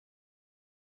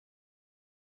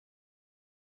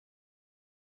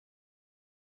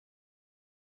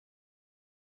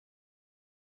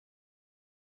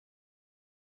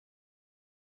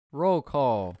Roll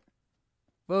call.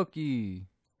 Voki.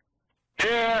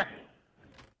 Here.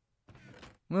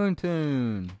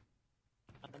 Moontoon.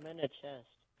 I'm in a chest.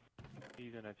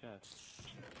 He's in a chest.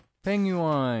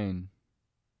 Penguin.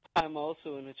 I'm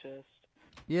also in a chest.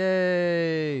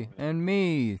 Yay! And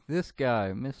me, this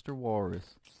guy, Mr.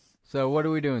 Walrus. So what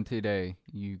are we doing today,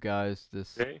 you guys?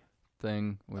 This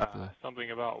thing with the...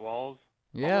 Something about walls?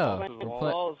 Yeah. We're playing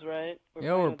walls, right?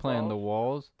 We're playing the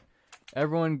walls.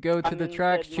 Everyone go to the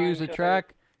tracks, choose a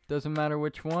track. Doesn't matter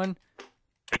which one.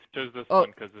 It's just this one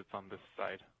because it's on this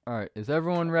side. Alright, is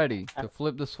everyone ready to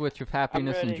flip the switch of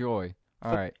happiness and joy?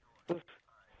 Alright.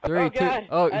 3, oh, 2... God.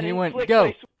 Oh, he went.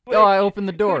 Go! Oh, I opened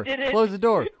the door. Close the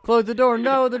door. Close the door.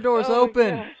 No, the door's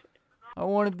open. God. I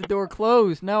wanted the door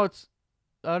closed. Now it's...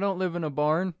 I don't live in a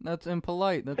barn. That's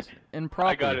impolite. That's improper.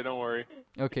 I got it, don't worry.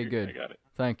 Okay, good. I got it.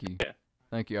 Thank you. Yeah.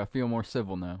 Thank you. I feel more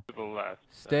civil now. To the left.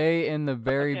 Stay in the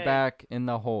very back in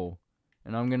the hole.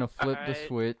 And I'm gonna flip the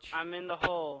switch. I'm in the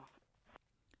hole.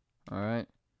 Alright.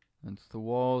 That's the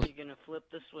walls. You're gonna flip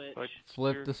the switch.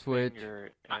 Flip the switch. Finger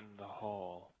in the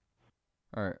hole.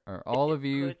 Alright, all of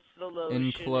you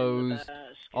enclosed.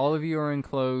 All of you are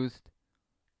enclosed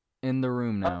in the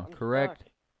room now, correct?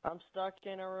 I'm stuck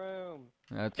in a room.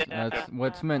 That's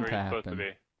what's meant to happen.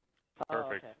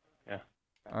 Perfect. Okay. Yeah.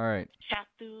 Alright.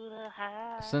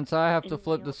 Since I have to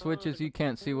flip the switches, you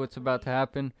can't see what's about to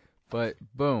happen, but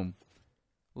boom.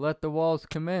 Let the walls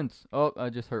commence. Oh, I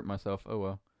just hurt myself. Oh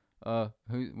well.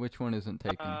 Which one isn't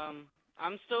taking?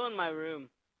 I'm still in my room.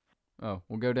 Oh,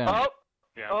 we'll go down.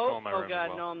 Yeah, I'm still in my room oh God, as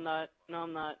well. no I'm not. No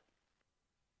I'm not.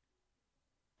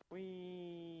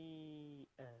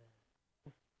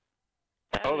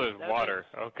 Oh, there's water.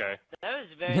 Okay. That was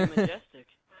very majestic.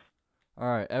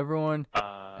 Alright, everyone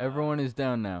is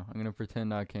down now. I'm gonna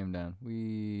pretend I came down.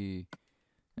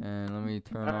 And let me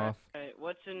turn off. Alright,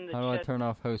 what's in the How do I turn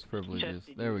off host privileges?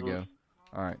 There we go.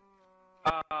 Alright.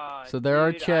 So there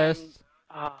are chests.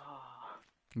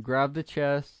 Grab the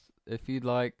chests if you'd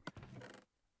like.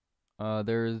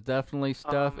 There's definitely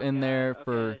stuff in there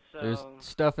for there's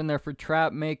stuff in there for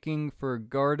trap making, for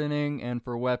gardening, and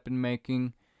for weapon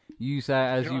making. Use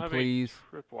that as you please.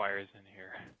 Tripwires in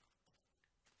here.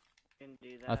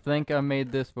 I think I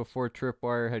made this before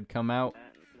tripwire had come out,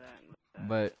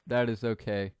 but that is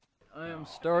okay. I am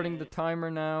starting the timer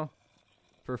now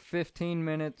for 15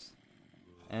 minutes,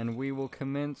 and we will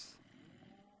commence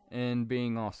in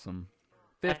being awesome.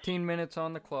 15 minutes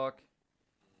on the clock.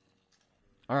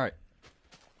 Alright.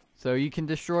 So you can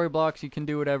destroy blocks, you can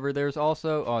do whatever. There's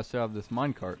also... Oh, I still have this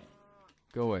minecart.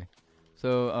 Go away.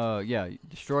 So, yeah,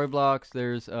 destroy blocks.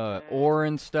 There's ore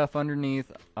and stuff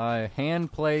underneath. I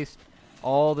hand-placed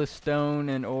all the stone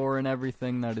and ore and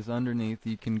everything that is underneath.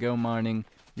 You can go mining.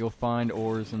 You'll find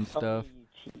ores and stuff.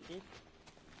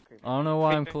 I don't know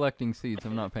why I'm collecting seeds.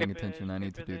 I'm not paying attention. I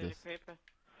need to do this.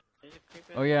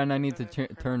 Oh, yeah, and I need to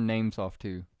turn names off,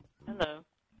 too. Hello.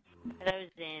 Hello,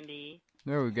 Zambi.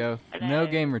 There we go. No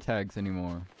gamer tags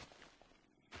anymore.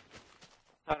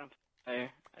 Caught on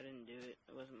fire. I didn't do it.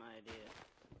 It wasn't my idea.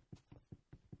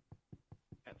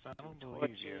 I don't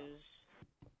believe you.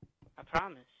 I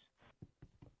promise.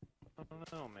 I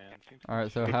don't know, man.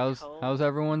 Alright, so how's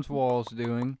everyone's walls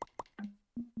doing?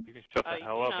 You can shut the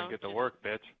hell up and get to work,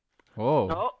 bitch.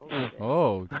 Whoa.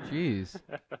 Oh, jeez.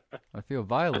 I feel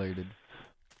violated.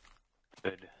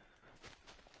 Good.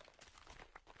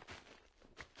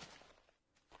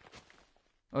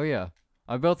 Oh yeah,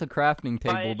 I built a crafting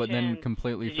table, but then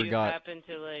completely forgot. Did you happen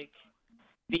to, like,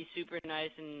 be super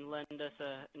nice and lend us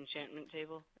a enchantment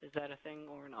table? Is that a thing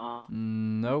or not?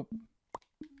 Nope.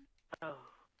 Oh.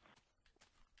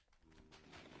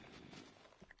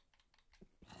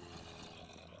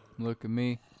 Look at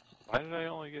me. Why did I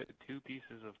only get 2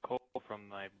 pieces of coal from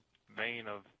my vein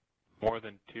of more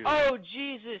than 2? Oh,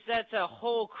 Jesus, that's a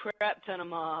whole crap ton of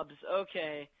mobs.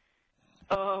 Okay.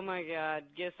 Oh my God,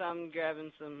 guess I'm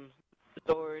grabbing some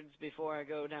swords before I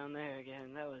go down there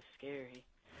again. That was scary.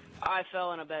 I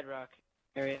fell in a bedrock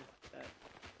area.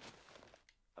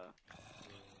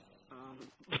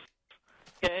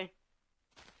 Okay.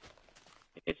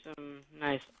 Get some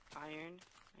nice iron,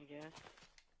 I guess.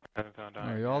 I haven't found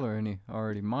iron. Oh, y'all are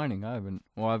already mining. I haven't.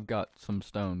 Well, I've got some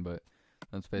stone, but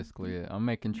that's basically it. I'm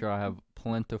making sure I have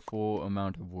plentiful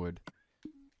amount of wood.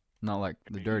 Not like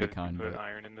the dirty kind, but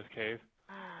iron in this cave.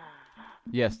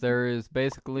 Yes, there is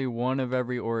basically one of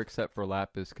every ore except for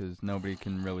lapis, because nobody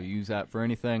can really use that for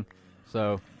anything.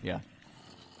 So, yeah.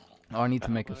 Oh, I need to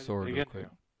make a sword real quick.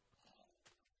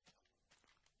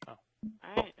 Oh.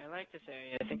 Alright, I like this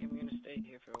area. I think I'm going to stay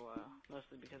here for a while.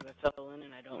 Mostly because I fell in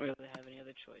and I don't really have any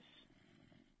other choice.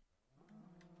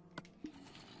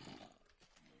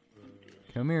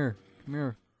 Come here. Come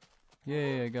here.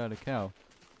 Yay, I got a cow.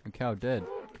 A cow dead.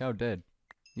 Cow dead.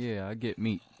 Yeah, I get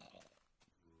meat.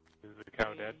 Is the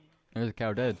cow dead? There's a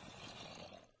cow dead.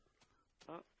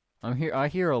 Oh. I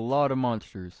hear a lot of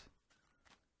monsters.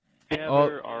 Yeah, Oh.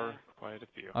 there are quite a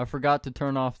few. I forgot to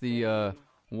turn off the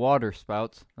water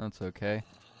spouts. That's okay.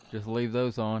 Just leave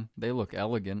those on. They look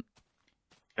elegant.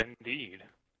 Indeed.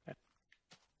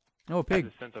 Oh, pig.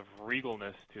 Has a sense of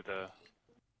regalness to the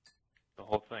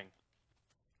whole thing.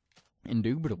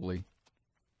 Indubitably.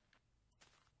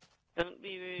 Don't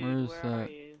be rude. Where's Where that?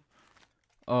 are you?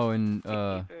 Oh, and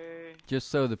Keeper. just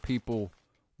so the people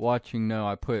watching know,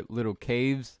 I put little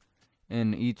caves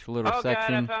in each little Oh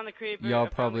section. God, I found the creeper. Y'all I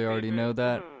found probably the already creeper. know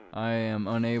that. I am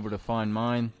unable to find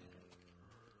mine.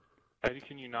 How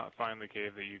can you not find the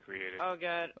cave that you created? Oh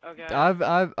God, oh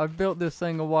God. I've built this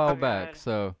thing a while Oh, back, God.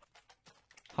 so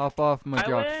hop off my I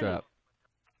win. jockstrap.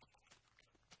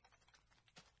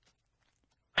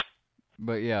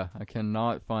 But yeah, I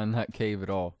cannot find that cave at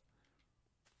all.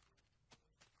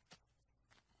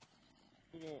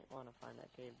 You didn't want to find that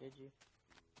cave, did you?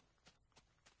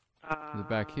 Is it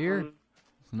back here?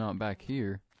 It's not back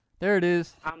here. There it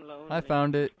is. I'm lonely. I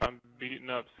found it. I'm beating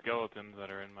up skeletons that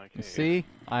are in my cave. See?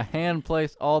 I hand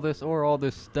placed all this ore, all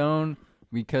this stone,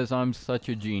 because I'm such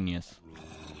a genius.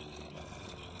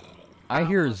 I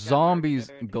hear almost got zombies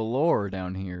murdered. galore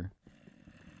down here.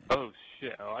 Oh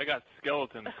shit! Oh, I got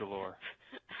skeletons galore.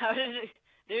 How did it?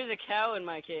 There's a cow in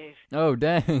my cave. Oh,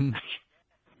 dang.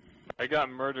 I got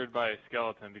murdered by a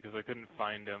skeleton because I couldn't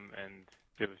find him, and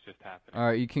it was just happening.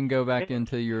 Alright, you can go back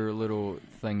into your little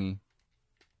thingy.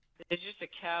 There's just a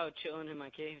cow chilling in my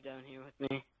cave down here with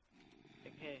me.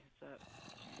 Like, hey, what's up?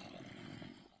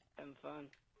 Having fun.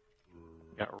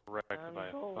 Got wrecked I'm by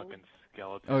a gold. fucking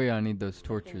skeleton. Oh yeah, I need those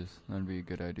torches. That'd be a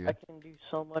good I idea. can do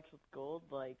so much with gold,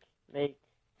 like make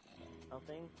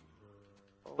nothing.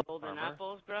 Golden Armor?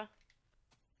 apples, bruh?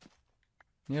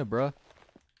 Yeah, bruh.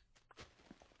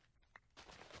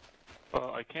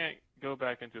 Well, I can't go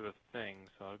back into the thing,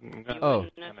 so I'm gonna You Oh.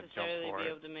 wouldn't kind of jump necessarily for be it.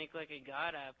 able to make like a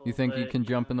god apple. You think you but, can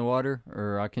jump in know, the water?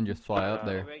 Or I can just fly up Uh,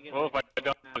 there? regular Well, if I don't,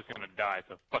 golden I'm just apple. gonna die,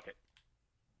 so fuck it.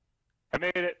 I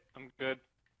made it. I'm good.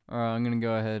 Alright, I'm gonna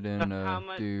go ahead and How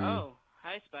much? do Oh,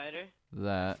 hi, spider.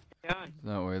 that. Going.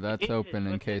 That way, that's Jesus, open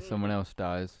in what's case in someone there? else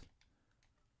dies.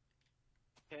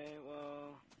 Okay,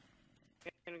 well,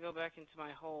 I'm gonna go back into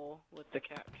my hole with the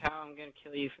cow. I'm gonna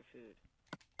kill you for food.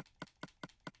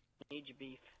 I need your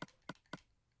beef.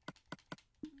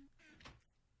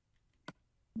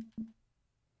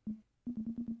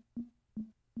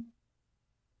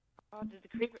 Oh, did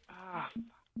the creeper? Ah,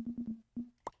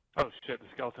 Oh shit, the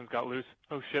skeletons got loose.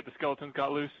 Oh shit, the skeletons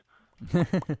got loose.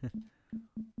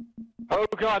 Oh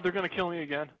god, they're gonna kill me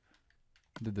again.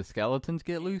 Did the skeletons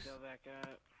get loose? Go back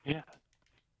up. Yeah.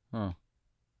 Huh.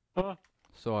 Oh,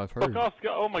 So I've fuck heard. off,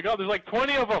 oh my god, there's like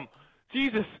 20 of them!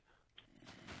 Jesus!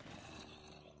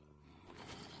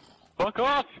 Fuck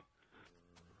off!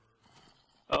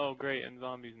 Oh great, and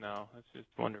zombies now. That's just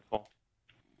wonderful.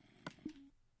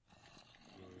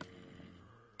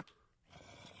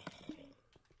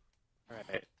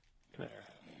 Alright. There.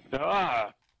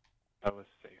 Ah! That was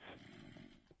safe.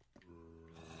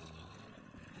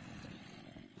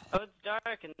 Oh, it's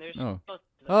dark and there's Oh. skeletons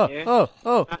Oh, up here. oh,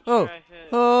 oh, Not oh, sure I should-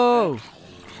 oh!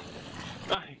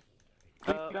 Die!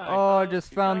 Oh. Die. Oh, I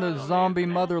just found the Oh, zombie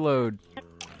man. motherload. No.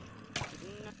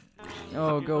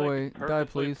 Oh, Did you, go like, away. Die,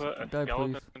 purposely please. Put a Die,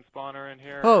 skeleton please. spawner in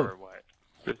here, Oh. or what?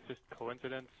 Is this just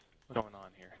coincidence? What's going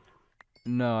on here?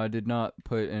 No, I did not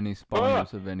put any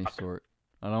spawners of any sort.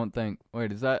 I don't think.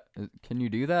 Wait, can you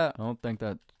do that? I don't think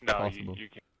that's No, possible. you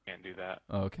can't do that.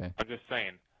 Oh, okay. I'm just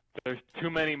saying. There's too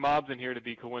many mobs in here to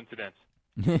be coincidence.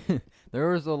 There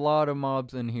was a lot of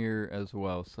mobs in here as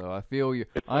well, so I feel you.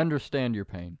 It's I like- understand your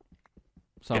pain.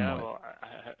 Somewhat. Yeah, well,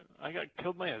 I got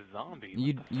killed by a zombie.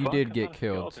 You What the you fuck? did I get thought a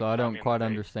killed, skeleton so I shot don't me in quite the face.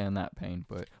 understand that pain.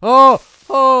 But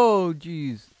oh,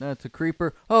 jeez, that's a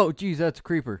creeper. Oh, jeez, that's a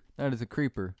creeper. That is a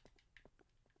creeper.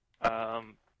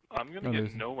 I'm gonna No, get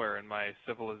there's- nowhere in my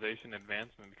civilization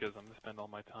advancement because I'm gonna spend all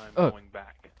my time Oh. going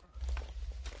back.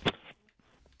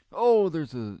 Oh,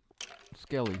 there's a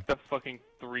skelly. The fucking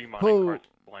 3 mining Oh. carts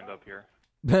lined up here.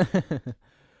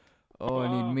 Oh, I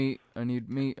need meat. I need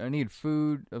meat. I need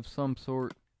food of some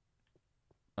sort.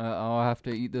 I'll have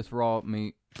to eat this raw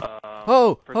meat. For some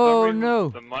oh reason, no!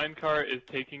 The minecart is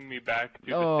taking me back to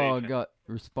the Oh, I station. got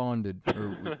responded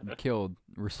or killed.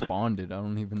 Responded. I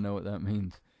don't even know what that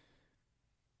means.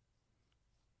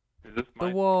 Is this The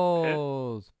my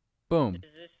walls. Boom. Is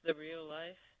this the real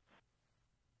life?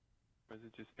 Or is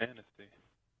it just fantasy?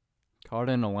 Caught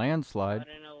in a landslide.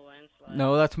 Caught in a landslide.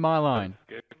 No, that's my line.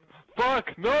 That's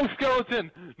Fuck! No,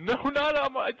 skeleton! No, not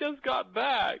I just got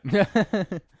back!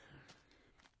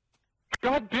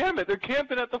 God damn it! They're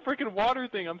camping at the freaking water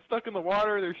thing. I'm stuck in the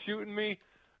water. They're shooting me.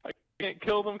 I can't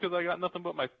kill them because I got nothing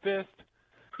but my fist.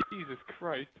 Jesus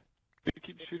Christ! They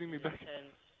keep shooting me back.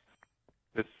 Intense.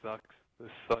 This sucks. This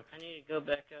sucks. I need to go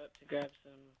back up to grab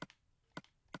some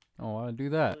Oh, why'd I do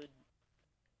that? food.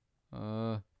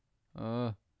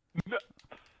 No.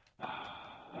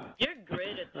 You're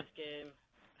great at this game.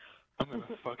 I'm gonna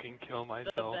fucking kill The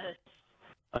myself. best.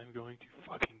 I'm going to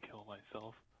fucking kill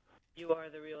myself. You are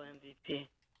the real MVP.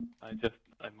 I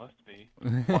must be.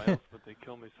 Why else would they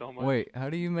kill me so much? Wait, how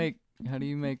do you make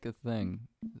a thing?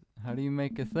 How do you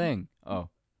make a thing? Oh.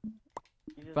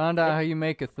 You just Found out how you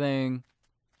make a thing.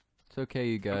 It's okay,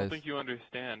 you I don't guys. think you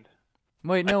understand.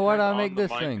 Wait, no, why do I turned make on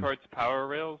this the thing? minecart's power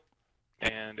rails,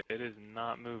 and it is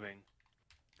not moving.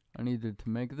 I needed to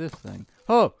make this thing.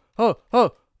 Oh! I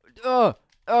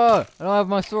don't have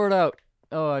my sword out.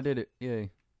 Oh, I did it. Yay.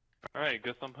 Alright,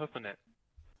 guess I'm hoofing it.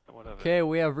 Whatever. Okay,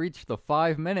 we have reached the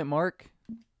 5-minute mark.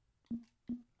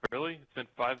 Really? It's been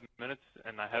 5 minutes,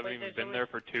 and I haven't Wait, even there's been only- there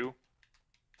for 2?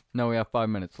 No, we have 5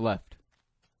 minutes left.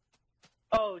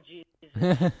 Oh,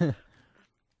 Jesus.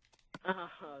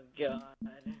 Oh, God.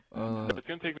 It's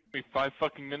gonna take me 5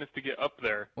 fucking minutes to get up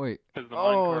there, Wait. because the Oh,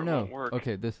 minecart no. won't work.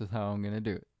 Okay, this is how I'm gonna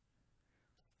do it.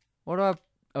 What do I...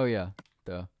 Oh, yeah.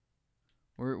 Duh.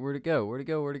 Where'd it go? Where'd it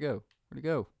go? Where'd it go? Where'd it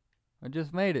go? I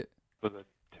just made it. It was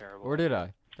a terrible Or did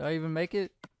I? Did I even make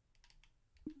it?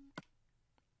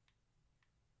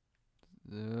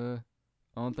 I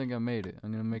don't think I made it.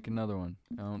 I'm gonna make another one.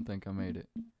 I don't think I made it.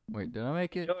 Wait, did I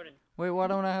make it? Jordan, Wait, why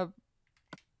don't I have...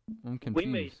 I'm confused.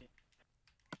 we made it.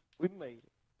 We made it.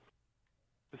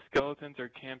 The skeletons are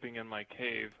camping in my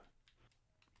cave.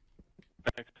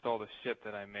 Next to all the shit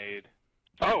that I made.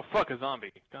 Oh, fuck, a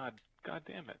zombie. God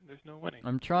damn it. There's no winning.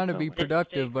 I'm trying to be No way.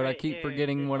 productive, but I right keep here.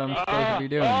 forgetting what I'm Ah, supposed to be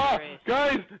doing.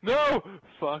 Guys, no!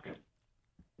 Fuck.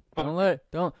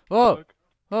 Don't... Oh! Fuck.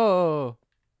 Oh!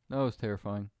 That was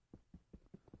terrifying.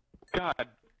 God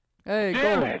Hey,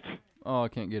 damn gold! it! Oh, I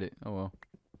can't get it. Oh well.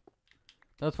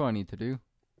 That's what I need to do.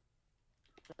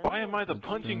 Why am I the That's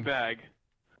punching done. bag?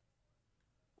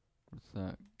 What's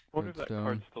that? I wonder if that Redstone.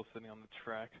 cart's still sitting on the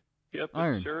track. Yep, it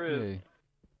Iron. sure is.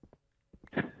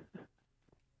 Yay.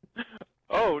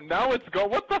 Oh, now it's gone.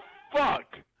 What the fuck?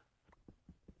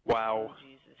 Wow. Oh,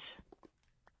 Jesus.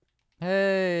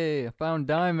 Hey, I found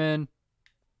diamond.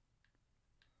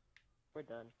 We're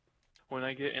done. When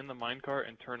I get in the minecart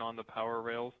and turn on the power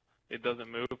rails, it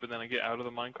doesn't move, but then I get out of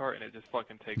the minecart and it just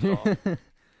fucking takes off.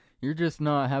 You're just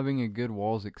not having a good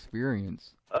walls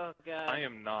experience. Oh, God. I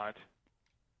am not.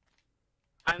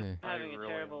 I'm Okay. having I a really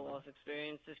terrible am. walls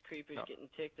experience. This creeper's No. getting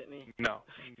ticked at me. No.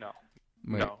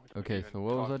 Wait, No. don't okay, even so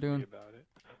what was talk I to me doing? about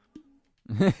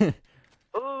it.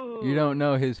 Ooh. You don't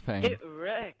know his pain. Get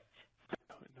wrecked. I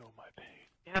don't know my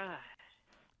pain. God.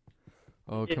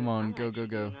 Oh, Dude, come on, I'm go, actually go,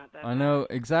 go. doing not that I know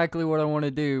exactly what I want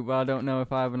to do, but I don't know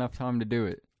if I have enough time to do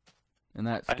it. And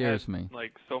that scares I me. had,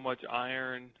 like, so much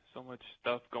iron, so much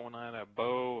stuff going on. A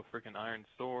bow, a freaking iron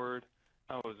sword.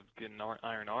 I was getting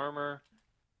iron armor.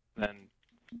 Then,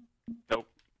 nope.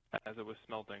 As it was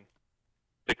smelting,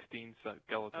 16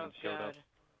 skeletons Oh, showed God. up.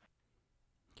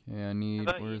 Okay, I How need...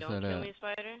 about you Where's don't that kill at? me,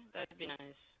 spider? That'd be nice.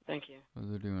 Thank you. What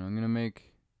are they doing? I'm gonna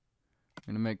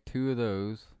make 2 of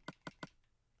those.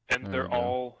 And There they're we go.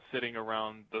 all sitting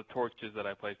around the torches that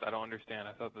I placed. I don't understand.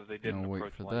 I thought that they didn't I'll wait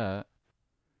approach for light. that.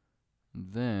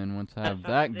 Then once I That's have not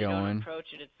that they don't going, approach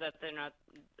it. It's that they're not.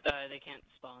 They can't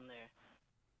spawn there.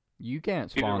 you can't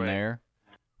Either spawn way. there.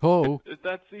 Oh, If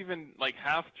that's even like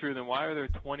half true, then why are there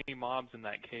 20 mobs in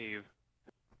that cave?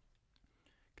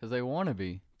 because they want to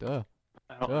be. Duh.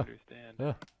 I don't Yeah. understand.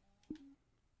 Yeah.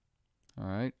 All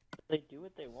right. They do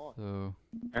what they want. So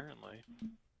Apparently.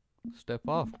 step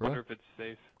off, I wonder bro. if it's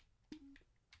safe.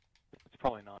 It's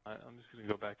probably not. I'm just gonna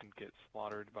go back and get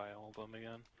slaughtered by all of them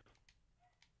again.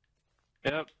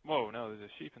 Yep. Whoa, no, there's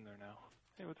a sheep in there now.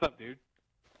 Hey, what's up, dude?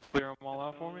 Clear them all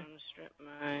out for me? Strip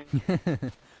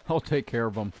mine. I'll take care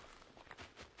of them.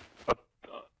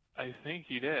 I think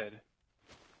you did.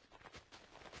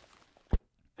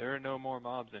 There are no more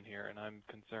mobs in here, and I'm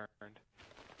concerned.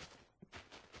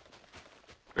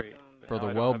 Great. but For now the I don't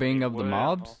have well-being any of the wood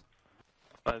mobs? ammo.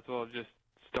 Might as well just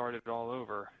start it all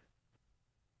over.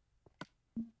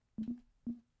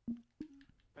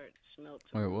 Alright, smelt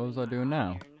Wait, what was I some doing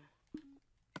now? iron.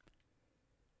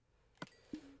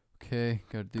 Okay,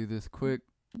 gotta do this quick.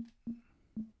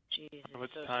 Jeez, How much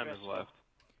it's so time is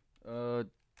stressful.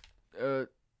 left?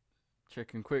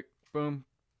 Checking quick. Boom.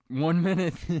 1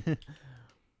 minute.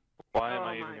 Why am Oh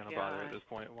I even my gonna bother at God. this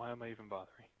point? Why am I even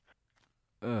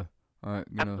bothering? Alright,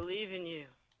 I gonna... believe in you.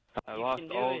 I You lost can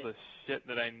do all it. the shit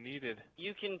that I needed.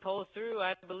 You can pull through.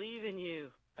 I believe in you.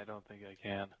 I don't think I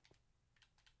can.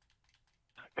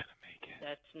 Not gonna make it.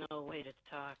 That's no way to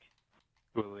talk.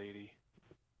 Good lady.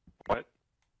 What?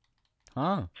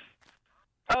 Huh?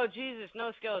 Oh, Jesus,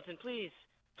 no skeleton, please.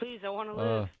 Please, I want to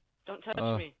live. Don't touch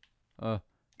me.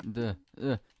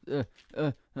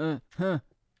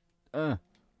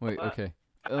 Wait, What? okay.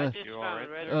 I just You found alright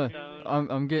redstone.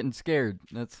 I'm getting scared.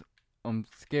 I'm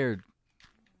scared.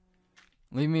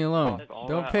 Leave me alone. All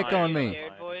Don't that pick iron on is me.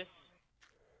 Scared, boys?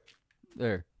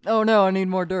 There. Oh no, I need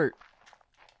more dirt.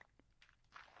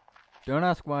 Don't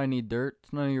ask why I need dirt.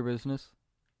 It's none of your business.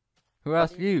 Who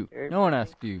asked you? No one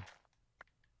asked you.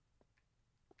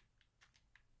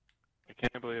 I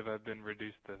can't believe I've been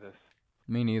reduced to this.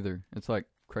 Me neither. It's like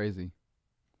crazy.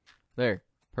 There.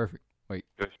 Perfect. Wait,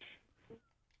 Gush.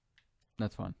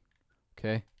 that's fine.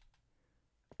 Okay.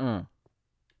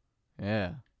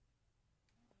 Yeah.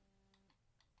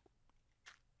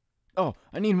 Oh,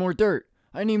 I need more dirt.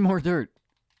 I need more dirt.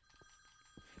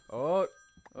 Oh,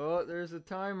 there's a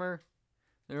timer.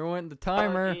 There went the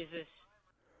timer. Oh, Jesus.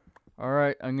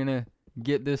 Alright, I'm gonna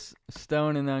get this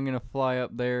stone and then I'm gonna fly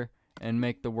up there and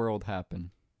make the world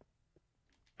happen.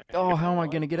 Oh, how am I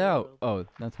gonna get out? Oh,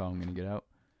 that's how I'm gonna get out.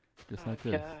 Just like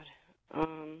this.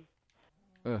 God.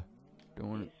 Don't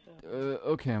want to.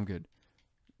 Okay, I'm good.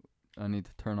 I need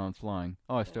to turn on flying.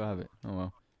 Oh, I still have it. Oh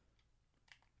well.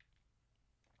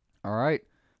 Alright,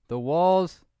 the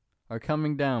walls are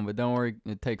coming down, but don't worry,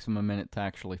 it takes them a minute to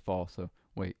actually fall, so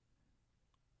wait.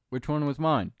 Which one was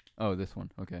mine? Oh, this one,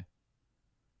 okay.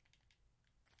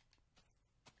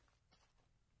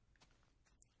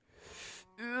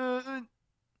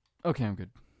 Okay, I'm good.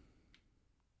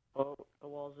 Oh, the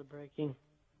walls are breaking.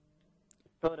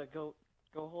 Rhoda, go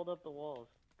hold up the walls.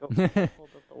 Go hold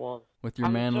up the walls. With your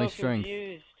I'm manly so strength.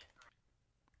 Confused.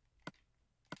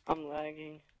 I'm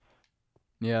lagging.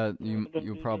 Yeah,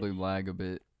 you'll probably lag a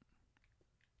bit.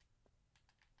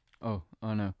 Oh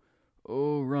no.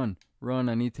 Oh, run. Run,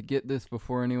 I need to get this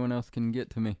before anyone else can get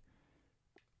to me.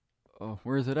 Oh,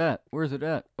 where's it at? Where's it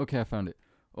at? Okay, I found it.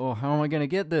 Oh, how am I gonna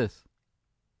get this?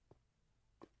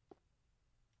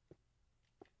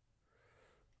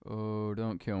 Oh,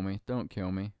 don't kill me. Don't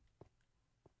kill me.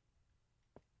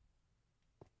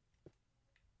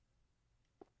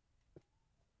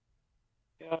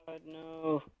 God,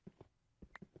 no.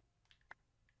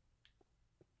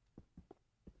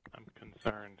 I'm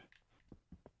concerned.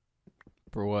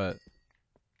 For what?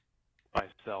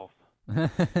 Myself.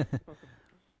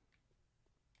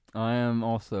 I am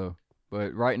also.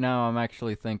 But right now I'm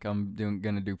actually think I'm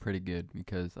gonna do pretty good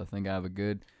because I think I have a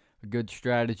good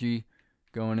strategy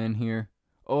going in here.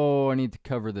 Oh, I need to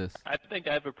cover this. I think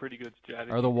I have a pretty good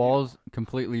strategy. Are the walls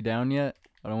completely down yet?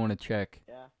 I don't want to check.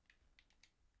 Yeah.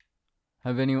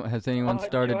 Has anyone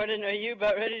started? Jordan, are you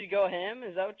about ready to go ham?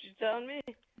 Is that what you're telling me?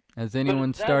 Has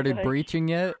anyone it sounds started like- breaching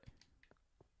yet?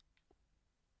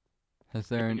 Has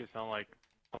I there? think you sound like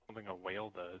something a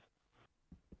whale does.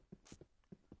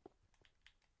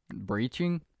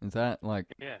 Breaching? Is that like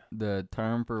Yeah. the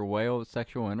term for whale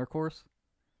sexual intercourse?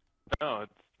 No,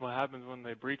 it's what happens when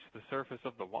they breach the surface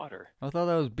of the water. I thought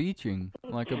that was beaching,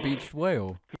 like a beached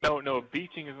whale. No,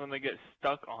 beaching is when they get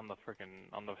stuck on the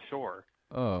on the shore.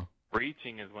 Oh.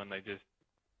 Breaching is when they just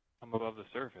come above the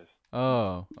surface.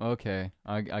 Oh, okay.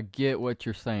 I get what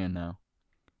you're saying now.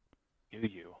 Do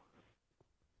you?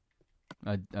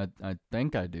 I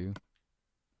think I do.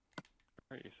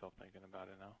 Hurt yourself thinking about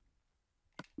it now.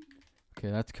 Okay,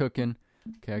 that's cooking.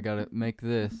 Okay, I gotta make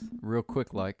this real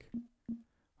quick like.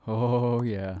 Oh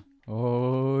yeah.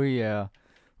 Oh yeah.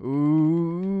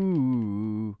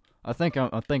 Ooh. I think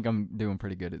I'm doing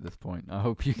pretty good at this point. I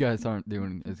hope you guys aren't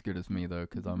doing as good as me though,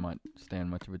 because I might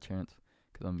stand much of a chance.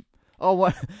 Cause I'm. Oh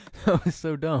what? That was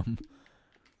so dumb.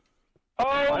 Oh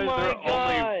Why is my there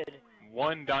God! only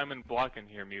one diamond block in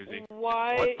here, Musi?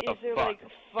 Why What the is there fuck? like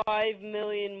 5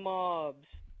 million mobs?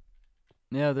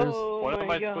 Yeah, there's Oh What my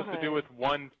am I God. supposed to do with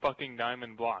one fucking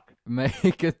diamond block?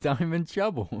 make a diamond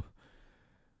shovel.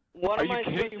 What Are am you I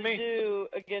supposed kidding to me? do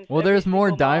against Well, every there's more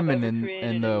single mob diamond ever in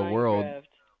created the world. Minecraft?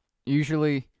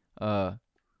 Usually, I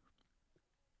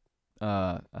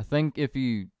think if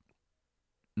you,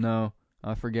 no,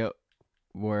 I forget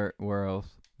where else.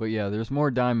 But yeah, there's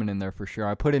more diamond in there for sure.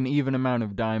 I put an even amount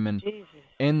of diamond Jesus.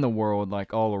 in the world,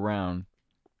 like all around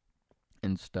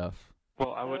and stuff.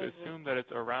 Well, I would How is it- assume that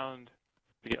it's around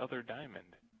the other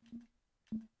diamond.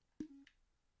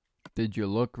 Did you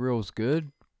look real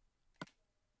good?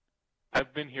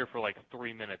 I've been here for like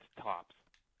 3 minutes tops.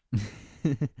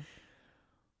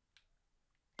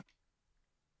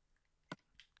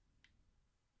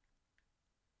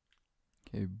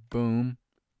 Okay, boom.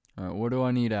 Alright, what do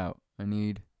I need out? I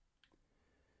need...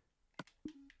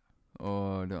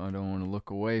 Oh, I don't want to look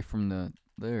away from the...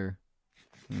 There.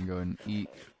 I'm gonna go ahead and eat.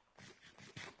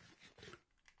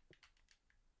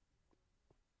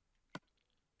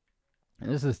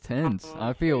 This is tense.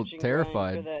 I feel searching around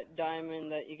terrified. for that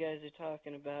diamond that you guys are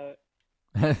talking about.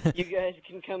 You guys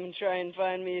can come and try and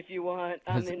find me if you want.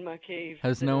 I'm in my cave.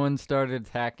 Has no one started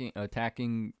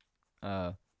attacking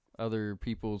other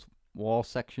people's wall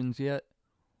sections yet?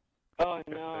 Oh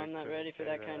no, I'm not ready for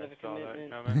that kind of a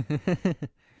commitment.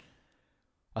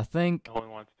 I think. No one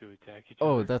wants to attack each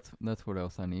Oh, other. that's what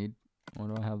else I need. Why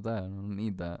do I have that? I don't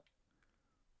need that.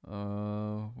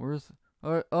 Where's?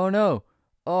 Oh no!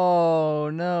 Oh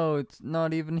no! It's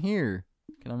not even here.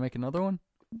 Can I make another one?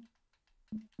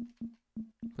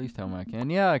 Please tell me I can.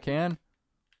 Yeah, I can.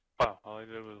 Wow, all I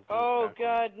did was. Oh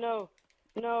God, no,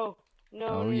 no, no,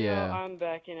 Oh, no, yeah. no! I'm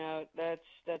backing out. That's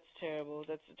terrible.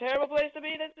 That's a terrible place to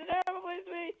be. That's a terrible place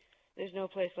to be. There's no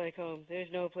place like home. There's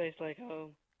no place like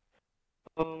home.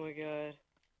 Oh my God.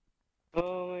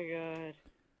 Oh my God.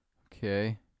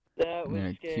 Okay. That I'm was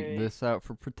gonna scary. keep this out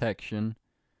for protection.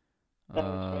 That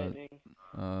was frightening.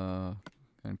 Gonna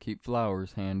keep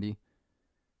flowers handy.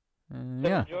 So,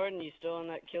 Yeah. Jordan, you still on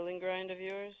that killing grind of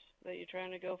yours that you're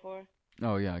trying to go for?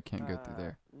 Oh yeah, I can't go through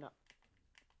there. No.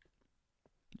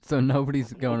 So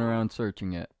nobody's going around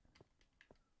searching it.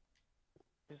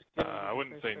 I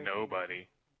wouldn't say nobody.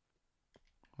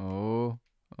 Oh,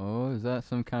 is that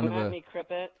some kind Come of at a me,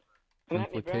 Crippet. Come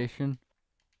at me, bro. implication?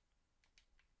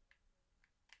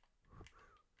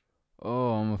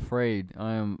 Oh, I'm afraid.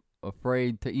 I am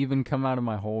afraid to even come out of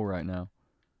my hole right now.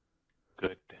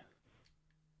 Good.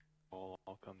 I'll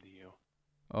come to you.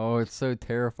 Oh, it's so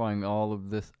terrifying, all of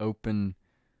this open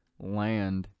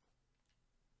land.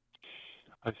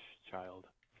 Hush, child.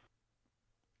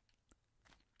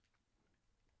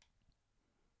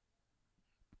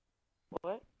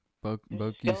 What?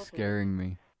 Boki's skeleton. scaring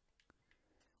me.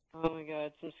 Oh my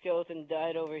God, some skeleton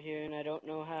died over here and I don't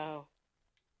know how.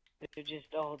 They're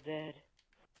just all dead.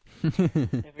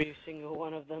 Every single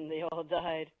one of them, they all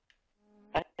died.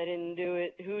 I didn't do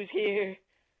it. Who's here?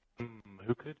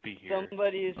 Who could be here?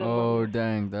 Somebody is Oh among us.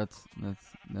 dang,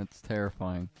 that's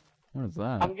terrifying. What is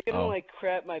that? I'm gonna Oh. like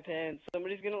crap my pants.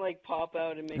 Somebody's gonna like pop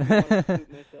out and make me want to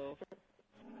poop myself.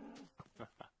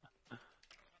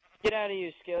 Get out of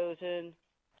here, skeleton.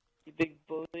 You big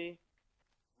bully.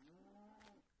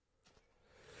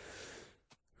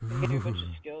 I hear a bunch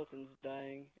of skeletons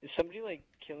dying. Is somebody like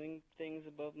killing things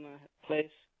above my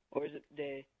place? Or is it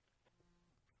day?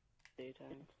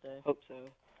 Daytime. Day. Hope so.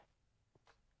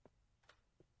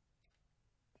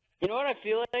 You know what I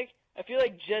feel like? I feel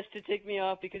like just to tick me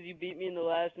off because you beat me in the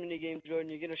last minigame,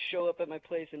 Jordan, you're gonna show up at my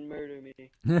place and murder me.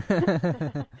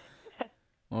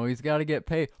 Well, he's got to get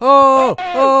paid. Oh!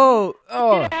 Get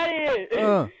out of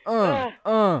here! Oh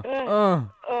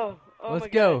Let's my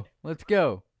go. God. Let's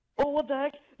go. Oh, what the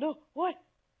heck? No, what?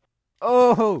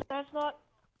 Oh! That's not...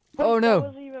 Oh, Wait, no. That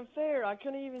wasn't even fair. I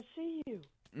couldn't even see you.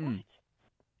 Mm.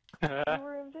 You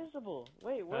were invisible.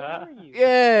 Wait, where were you?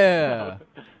 Yeah!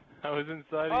 I was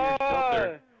inside of your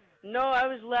shelter. No, I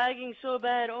was lagging so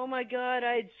bad. Oh my God,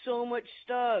 I had so much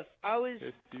stuff.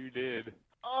 Yes, you did.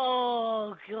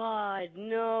 Oh God,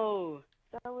 no.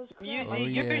 That was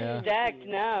You're yeah. stacked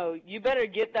now. You better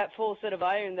get that full set of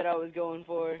iron that I was going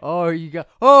for. Oh, you got...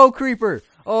 Oh, creeper!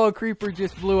 Oh, creeper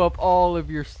just blew up all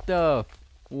of your stuff.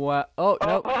 Wow. Oh,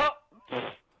 no.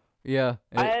 Yeah.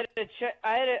 I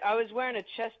was wearing a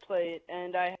chest plate,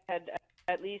 and I had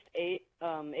at least eight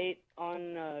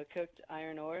cooked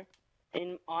iron ore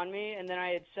on me, and then I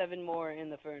had 7 more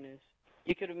in the furnace.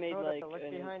 You could have made like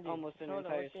almost an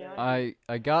entire set. I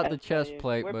got the chest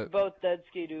plate, We're but both dead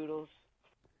ski doodles.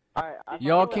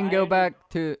 y'all can go back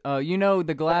to you know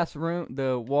the glass room,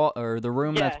 the wall or the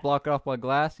room that's blocked off by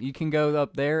glass. You can go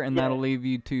up there, and that'll leave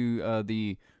you to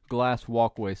the glass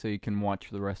walkway, so you can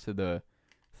watch the rest of the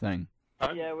thing.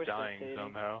 I'm we're dying still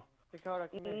somehow.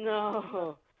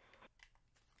 No.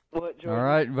 What, Jordan? All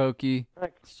right, Voki.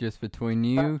 It's just between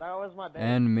you That was my base.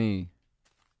 and me.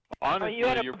 Honestly, you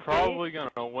had a you're probably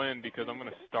gonna win because I'm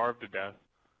gonna starve to death.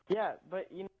 Yeah, but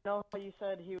you know how you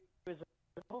said he was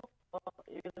invisible? Well,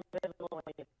 he was invisible when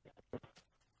he...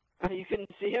 You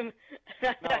couldn't see him?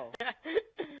 No.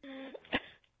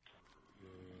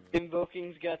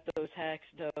 Invokiing's got those hacks,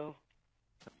 though.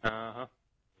 Uh-huh.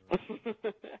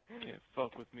 Can't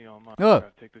fuck with me on my... Oh.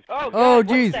 Take this Oh, Oh, God,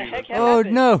 jeez. what the heck Oh,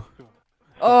 happened? no.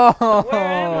 Oh. Where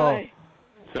am I?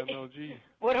 7LG.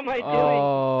 What am I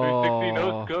doing? 360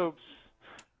 no scopes.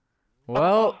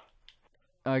 Well,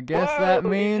 I guess Whoa, that Is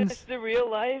means this the real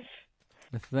life?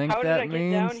 I think How did I that get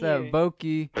means down that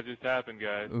here? What just happened,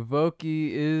 guys?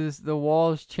 Voki is the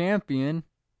Walls champion.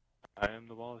 I am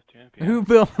the Wallace champion.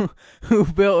 Who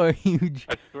built a huge...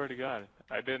 I swear to God,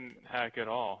 I didn't hack at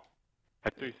all. I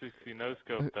 360 no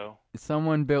scope though.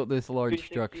 Someone built this large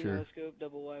 360 structure. no scope,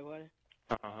 double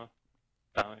YY.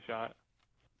 Silent shot.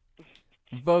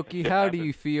 Voki, how do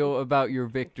you feel about your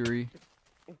victory?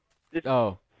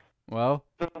 Oh, well,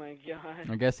 Oh my god.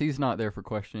 I guess he's not there for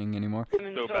questioning anymore.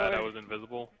 So bad I was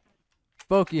invisible.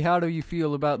 Voki, how do you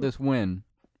feel about this win?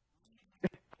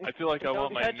 I feel like I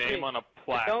want my touch name me. on a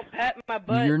plaque Don't pat my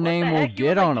butt. Your What name the will heck? You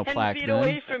get were on like a 10 plaque feet then.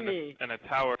 away from me. and a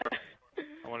tower.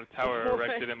 I want a tower Oh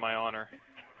erected in my honor.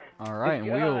 All right, and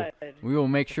God. we will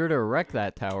make sure to erect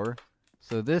that tower.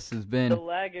 So this has been The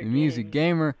lagger the Musi Games.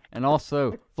 Gamer, and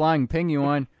also Flying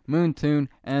Penguin, Moontoon,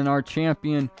 and our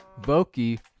champion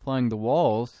Voki playing the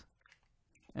Walls.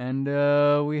 And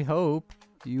we hope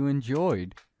you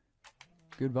enjoyed.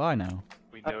 Goodbye now.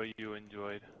 We know you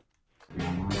enjoyed.